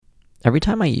Every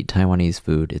time I eat Taiwanese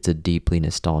food, it's a deeply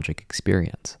nostalgic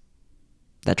experience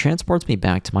that transports me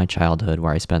back to my childhood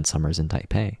where I spent summers in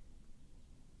Taipei.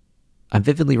 I'm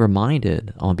vividly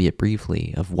reminded, albeit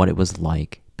briefly, of what it was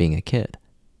like being a kid.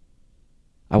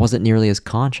 I wasn't nearly as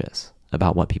conscious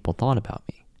about what people thought about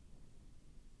me.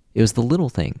 It was the little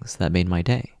things that made my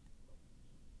day.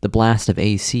 The blast of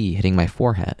AC hitting my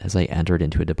forehead as I entered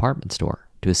into a department store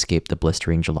to escape the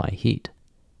blistering July heat.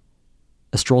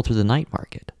 A stroll through the night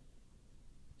market.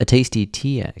 A tasty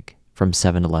tea egg from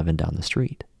 7-Eleven down the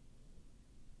street.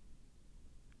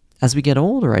 As we get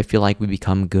older, I feel like we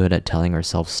become good at telling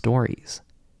ourselves stories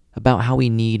about how we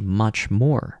need much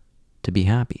more to be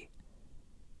happy.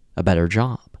 A better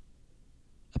job,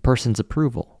 a person's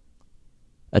approval,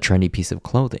 a trendy piece of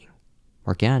clothing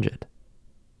or gadget.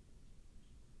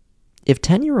 If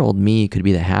 10-year-old me could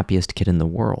be the happiest kid in the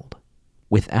world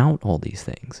without all these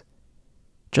things,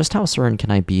 just how certain can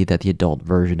I be that the adult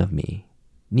version of me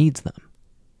needs them?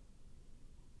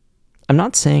 I'm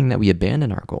not saying that we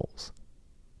abandon our goals,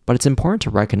 but it's important to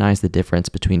recognize the difference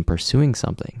between pursuing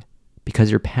something because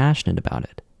you're passionate about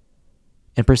it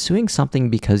and pursuing something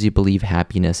because you believe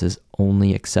happiness is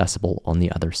only accessible on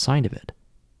the other side of it,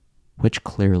 which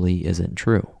clearly isn't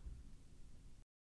true.